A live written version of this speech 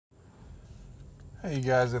Hey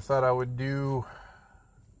guys, I thought I would do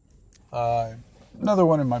another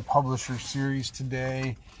one in my publisher series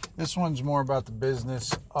today. This one's more about the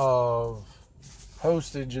business of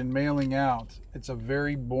postage and mailing out. It's a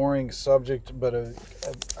very boring subject, but a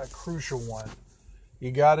crucial one.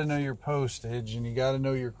 You got to know your postage and you got to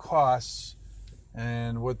know your costs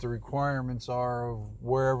and what the requirements are of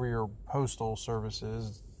wherever your postal service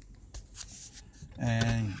is,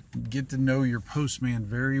 and get to know your postman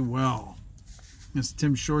very well. This is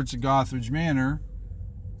Tim Shorts of Gothridge Manor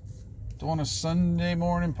doing a Sunday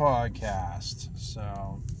morning podcast.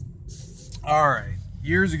 So, all right.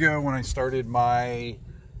 Years ago when I started my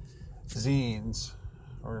zines,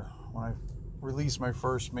 or when I released my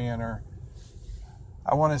first manor,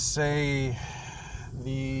 I want to say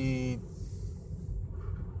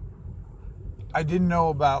I didn't know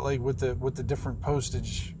about like what the different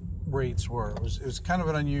postage rates were. It was kind of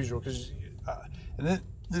an unusual because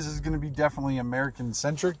this is going to be definitely American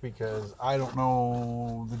centric because I don't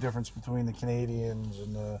know the difference between the Canadians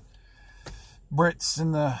and the Brits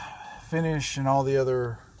and the Finnish and all the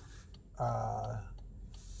other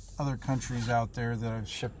countries out there that I've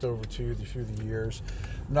shipped over to through the years.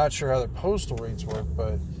 I'm not sure how their postal rates work,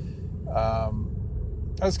 but I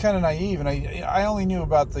was kind of naive, and I only knew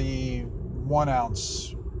about the 1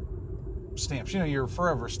 ounce stamps. You know, your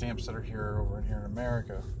forever stamps that are over here in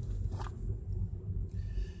America.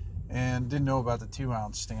 And didn't know about the 2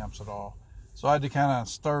 ounce stamps at all. So I had to kind of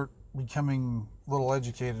start becoming a little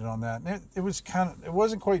educated on that. And it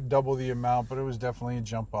wasn't quite double the amount, but it was definitely a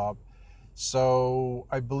jump up. So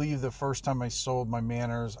I believe the first time I sold my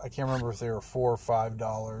manors, I can't remember if they were $4 or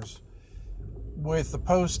 $5 with the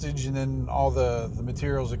postage and then all the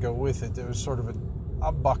materials that go with it. There was sort of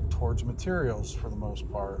a buck towards materials for the most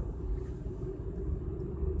part,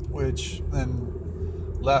 which then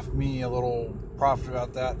left me a little profit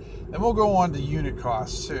about that. And we'll go on to unit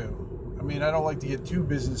costs too. I mean, I don't like to get too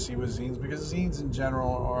businessy with zines because zines in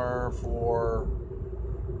general are for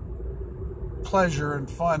pleasure and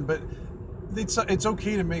fun, but it's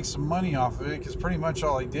okay to make some money off of it because pretty much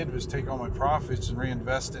all I did was take all my profits and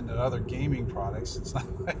reinvest into other gaming products. It's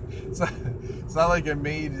not like I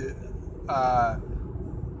made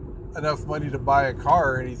enough money to buy a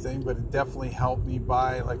car or anything, but it definitely helped me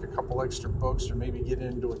buy like a couple extra books or maybe get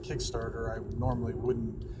into a Kickstarter I normally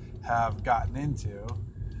wouldn't have gotten into.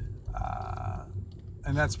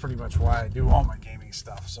 And that's pretty much why I do all my gaming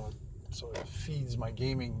stuff. So it feeds my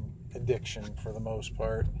gaming addiction for the most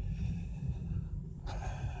part.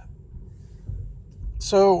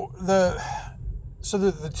 So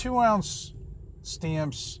the 2 ounce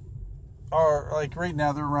stamps are like right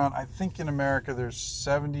now they're around, I think in America there's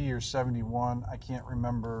 70 or 71. I can't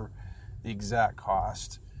remember the exact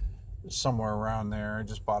cost. Somewhere around there. I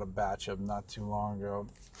just bought a batch of them not too long ago.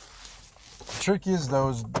 The trick is though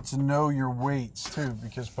is to know your weights too,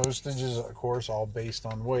 because postage is of course all based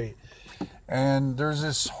on weight. And there's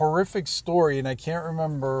this horrific story, and I can't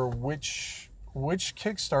remember which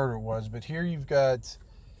Kickstarter it was, but here you've got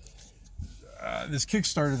this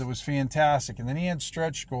Kickstarter that was fantastic, and then he had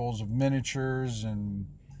stretch goals of miniatures and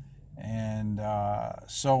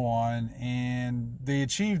so on, and they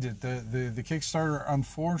achieved it. The Kickstarter,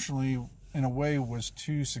 unfortunately, in a way, was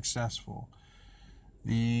too successful.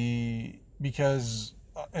 The guys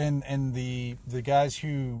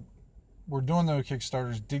who were doing those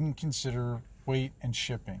Kickstarters didn't consider weight and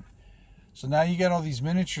shipping. So now you got all these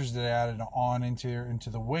miniatures that added on into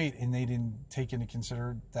the weight, and they didn't take into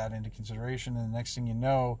consideration. And the next thing you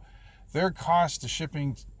know, their cost of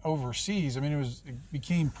shipping overseas, I mean, it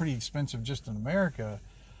became pretty expensive just in America,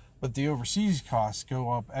 but the overseas costs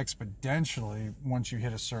go up exponentially once you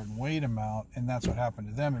hit a certain weight amount, and that's what happened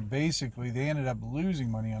to them. And basically, they ended up losing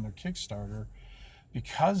money on their Kickstarter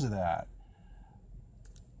because of that.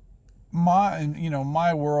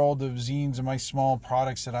 My world of zines and my small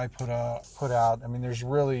products that I put out, I mean,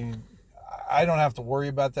 I don't have to worry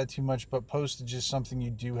about that too much, but postage is something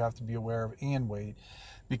you do have to be aware of, and weight,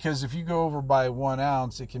 because if you go over by 1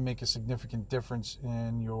 ounce, it can make a significant difference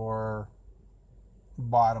in your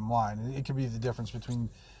bottom line. It could be the difference between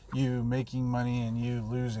you making money and you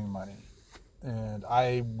losing money. And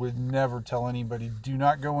I would never tell anybody, do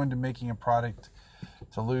not go into making a product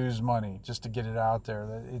to lose money just to get it out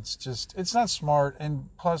there. It's not smart. And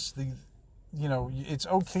plus it's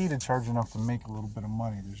okay to charge enough to make a little bit of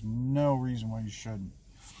money. There's no reason why you shouldn't.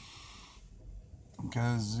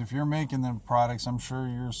 Because if you're making the products, I'm sure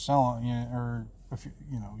you're selling, or if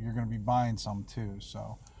you're going to be buying some too.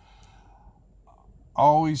 So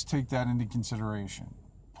always take that into consideration.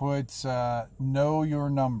 Know your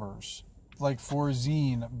numbers. Like for a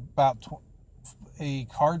zine, about a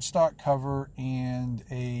cardstock cover and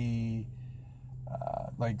a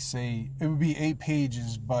like say it would be 8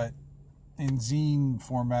 pages, but in zine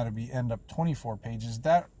format it'd be end up 24 pages.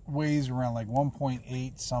 That weighs around like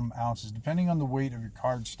 1.8 some ounces, depending on the weight of your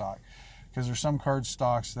cardstock, because there's some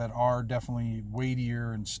cardstocks that are definitely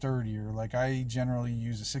weightier and sturdier. Like I generally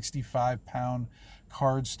use a 65-pound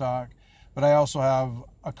cardstock, but I also have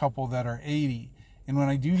a couple that are 80. And when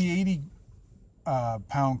I do the 80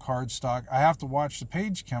 pound cardstock, I have to watch the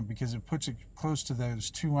page count because it puts it close to those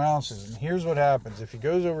 2 ounces. And here's what happens: if it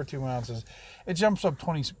goes over 2 ounces, it jumps up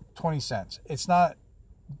 20 cents. It's not,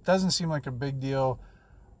 doesn't seem like a big deal,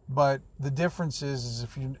 but the difference is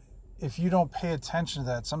if you don't pay attention to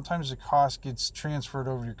that, sometimes the cost gets transferred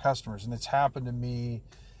over to your customers. And it's happened to me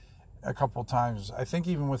a couple times. I think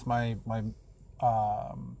even with my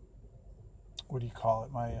what do you call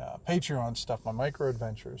it? My Patreon stuff, my micro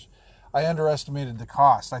adventures. I underestimated the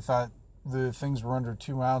cost. I thought the things were under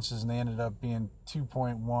 2 ounces, and they ended up being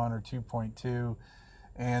 2.1 or 2.2.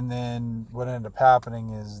 And then what ended up happening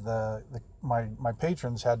is my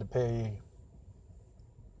patrons had to pay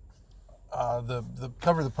the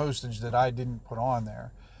cover the postage that I didn't put on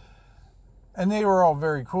there. And they were all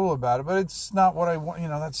very cool about it, but it's not what I want.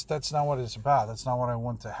 That's not what it's about. That's not what I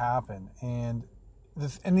want to happen. And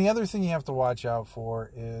the other thing you have to watch out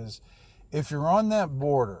for is if you're on that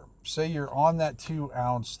border, say you're on that 2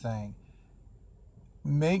 ounce thing,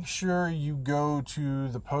 make sure you go to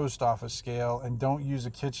the post office scale and don't use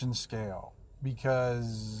a kitchen scale,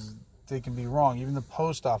 because they can be wrong. Even the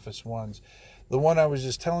post office ones, the one I was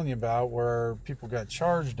just telling you about where people got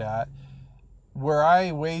charged at, where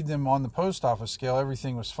I weighed them on the post office scale,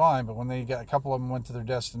 everything was fine. But when they got, a couple of them went to their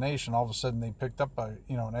destination, all of a sudden they picked up an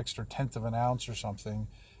extra 1/10 of an ounce or something,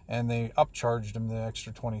 and they upcharged them the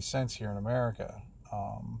extra 20 cents here in America.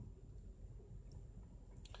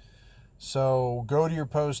 So go to your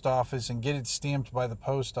post office and get it stamped by the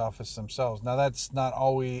post office themselves. Now that's not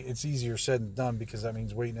always, it's easier said than done, because that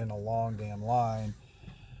means waiting in a long damn line.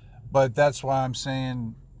 But that's why I'm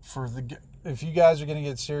saying, if you guys are going to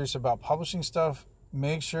get serious about publishing stuff,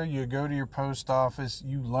 make sure you go to your post office,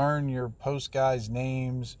 you learn your post guys'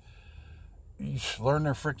 names, you learn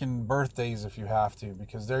their freaking birthdays if you have to,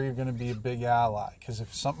 because there you're going to be a big ally. Because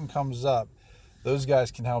if something comes up, those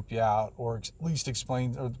guys can help you out, or at least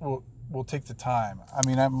explain, or will take the time. I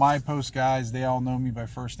mean, my post guys, they all know me by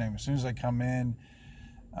first name. As soon as I come in,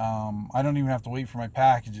 I don't even have to wait for my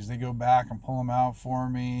packages. They go back and pull them out for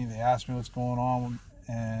me. They ask me what's going on,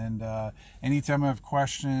 and anytime I have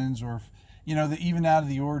questions, or even out of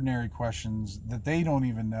the ordinary questions that they don't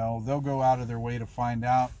even know, they'll go out of their way to find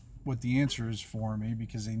out what the answer is for me,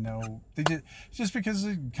 because they know, just because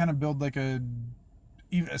they kind of build like a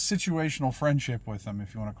situational friendship with them,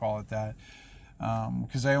 if you want to call it that,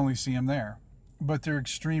 because I only see them there. But they're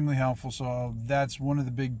extremely helpful, so that's one of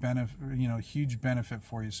the big huge benefit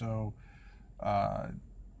for you. So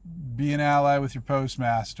be an ally with your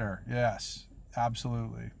postmaster. Yes,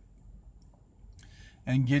 absolutely.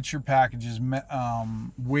 And get your packages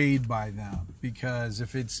weighed by them, because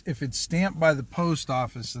if it's stamped by the post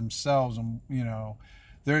office themselves, and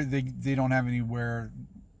they don't have anywhere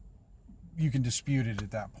you can dispute it at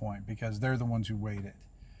that point, because they're the ones who weighed it.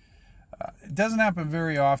 It doesn't happen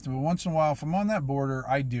very often, but once in a while, if I'm on that border,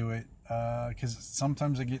 I do it, because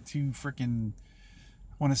sometimes I get too freaking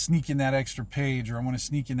want to sneak in that extra page, or I want to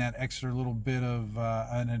sneak in that extra little bit of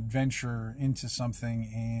an adventure into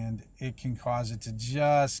something, and it can cause it to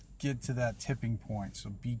just get to that tipping point.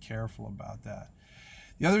 So be careful about that.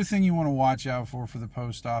 The other thing you want to watch out for the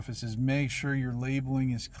post office is make sure your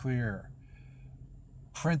labeling is clear.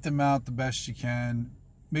 Print them out the best you can.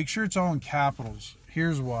 Make sure it's all in capitals.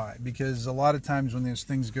 Here's why: because a lot of times when those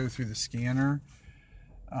things go through the scanner,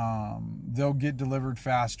 they'll get delivered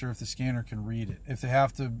faster if the scanner can read it. If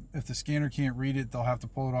the scanner can't read it, they'll have to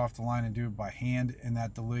pull it off the line and do it by hand, and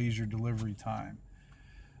that delays your delivery time.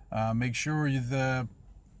 Make sure the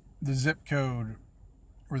zip code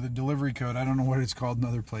or the delivery code, I don't know what it's called in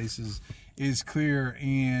other places, is clear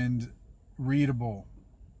and readable.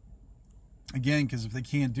 Again, because if they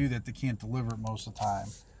can't do that, they can't deliver it most of the time.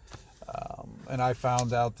 And I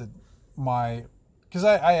found out that because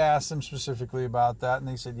I asked them specifically about that, and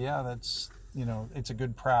they said, yeah, that's, it's a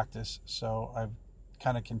good practice. So I've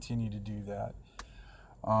kind of continued to do that.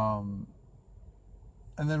 And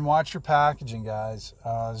then watch your packaging, guys.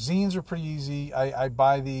 Zines are pretty easy. I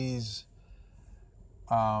buy these,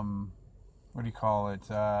 what do you call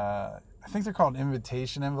it? I think they're called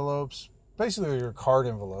invitation envelopes. Basically, they're card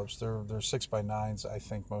envelopes. They're 6x9s, I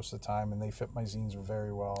think, most of the time, and they fit my zines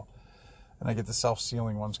very well. And I get the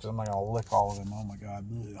self-sealing ones because I'm not going to lick all of them. Oh, my God.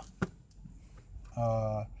 Ugh.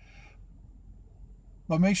 But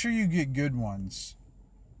make sure you get good ones.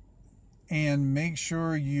 And make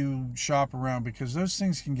sure you shop around, because those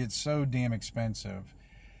things can get so damn expensive.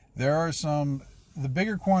 There are some, the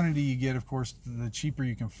bigger quantity you get, of course, the cheaper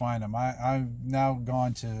you can find them. I've now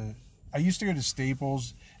gone to, I used to go to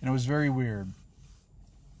Staples, and it was very weird.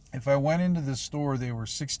 If I went into the store, they were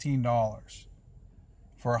 $16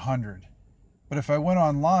 for 100. But if I went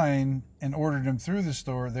online and ordered them through the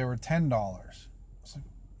store, they were $10. It's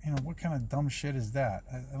like, what kind of dumb shit is that?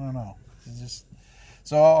 I don't know. It's just,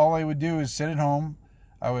 so all I would do is sit at home.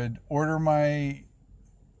 I would order my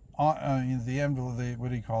the envelope, what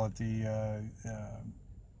do you call it? The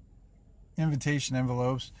invitation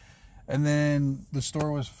envelopes. And then the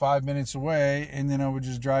store was 5 minutes away, and then I would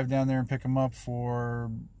just drive down there and pick them up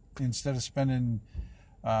for, instead of spending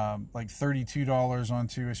like $32 on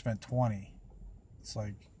two, I spent $20. It's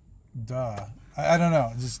like, duh. I don't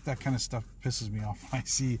know. Just that kind of stuff pisses me off when I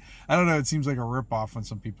see. I don't know. It seems like a ripoff when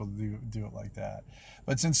some people do it like that.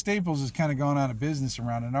 But since Staples has kind of gone out of business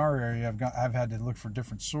around in our area, I've had to look for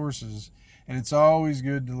different sources, and it's always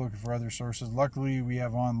good to look for other sources. Luckily, we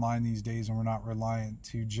have online these days, and we're not reliant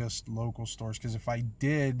to just local stores. Because if I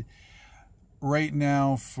did right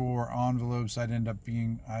now for envelopes, I'd end up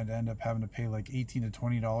having to pay like $18 to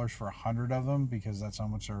 $20 for 100 of them, because that's how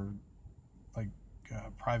much our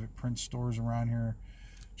private print stores around here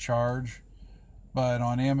charge. But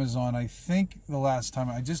on Amazon, I think the last time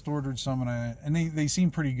I just ordered some, and they seem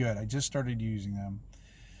pretty good. I just started using them.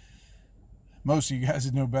 Most of you guys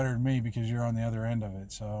would know better than me because you're on the other end of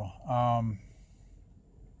it. So I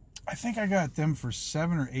think I got them for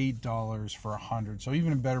 $7 or $8 for 100. So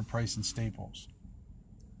even a better price than Staples.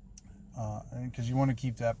 Because you want to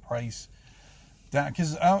keep that price down.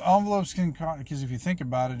 Because envelopes can, because if you think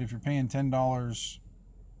about it, if you're paying $10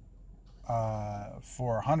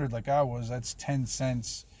 for 100 like I was, that's 10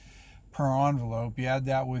 cents per envelope. You add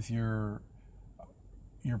that with your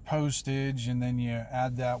postage, and then you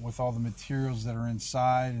add that with all the materials that are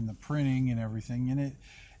inside and the printing and everything, and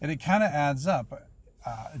it kind of adds up.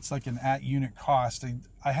 It's like an at unit cost.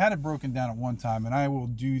 I had it broken down at one time, and I will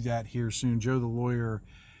do that here soon. Joe the lawyer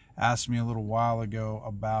asked me a little while ago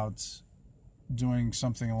about doing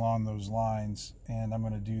something along those lines, and I'm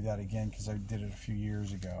going to do that again because I did it a few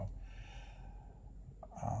years ago.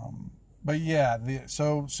 But yeah,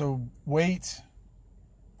 so weight,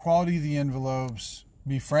 quality of the envelopes,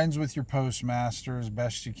 be friends with your postmaster as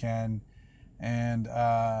best you can, and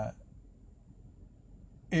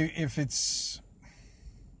if it's,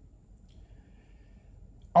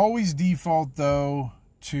 always default though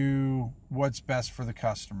to what's best for the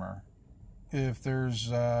customer.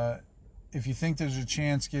 If you think there's a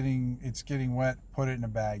chance it's getting wet, put it in a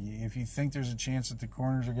baggie. If you think there's a chance that the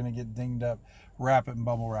corners are going to get dinged up, wrap it in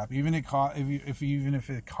bubble wrap. Even if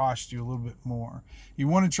it costs you a little bit more, you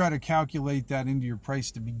want to try to calculate that into your price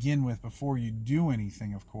to begin with before you do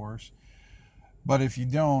anything, of course. But if you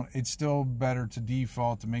don't, it's still better to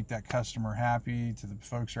default to make that customer happy, to the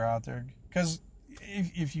folks who are out there. Because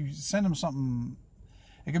if you send them something,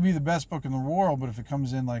 it could be the best book in the world, but if it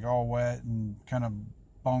comes in like all wet and kind of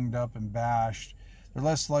bunged up and bashed, they're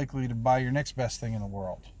less likely to buy your next best thing in the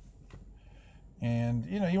world. And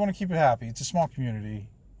you want to keep it happy. It's a small community.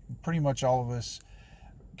 Pretty much all of us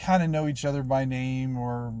kind of know each other by name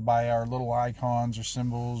or by our little icons or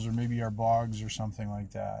symbols or maybe our blogs or something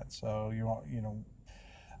like that. So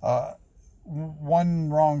one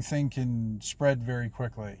wrong thing can spread very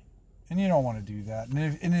quickly, and you don't want to do that.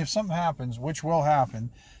 And if something happens, which will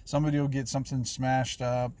happen, somebody will get something smashed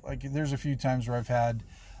up. Like there's a few times where I've had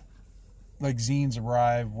like zines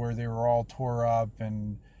arrive where they were all tore up,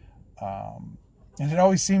 and it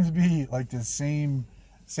always seemed to be like the same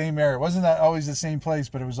area. It wasn't that always the same place,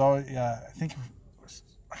 but it was always, I can't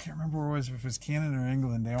remember where it was, if it was Canada or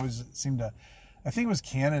England. They always seemed to, I think it was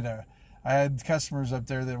Canada. I had customers up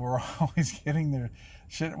there that were always getting their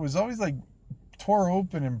shit. It was always like tore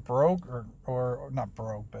open and broke, or not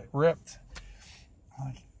broke, but ripped.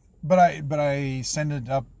 But I send it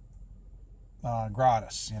up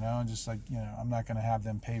gratis, just like, I'm not going to have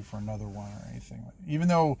them pay for another one or anything. Even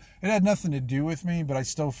though it had nothing to do with me, but I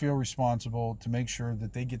still feel responsible to make sure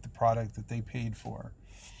that they get the product that they paid for.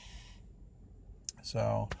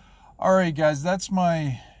 So, all right, guys, that's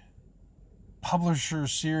my publisher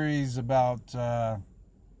series about,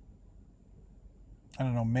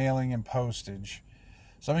 mailing and postage.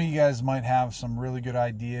 Some of you guys might have some really good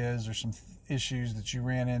ideas or some issues that you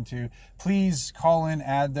ran into. Please call in,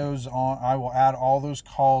 add those on. I will add all those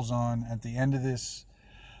calls on at the end of this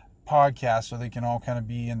podcast so they can all kind of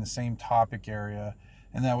be in the same topic area.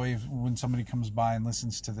 And that way, when somebody comes by and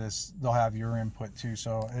listens to this, they'll have your input too.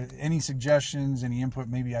 So any suggestions, any input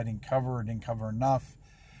maybe I didn't cover or didn't cover enough,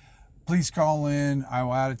 please call in. I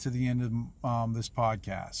will add it to the end of this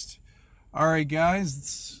podcast. All right,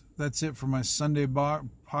 guys, that's it for my Sunday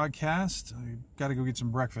podcast. I got to go get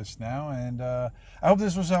some breakfast now. And I hope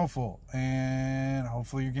this was helpful. And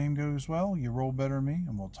hopefully your game goes well. You roll better than me.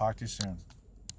 And we'll talk to you soon.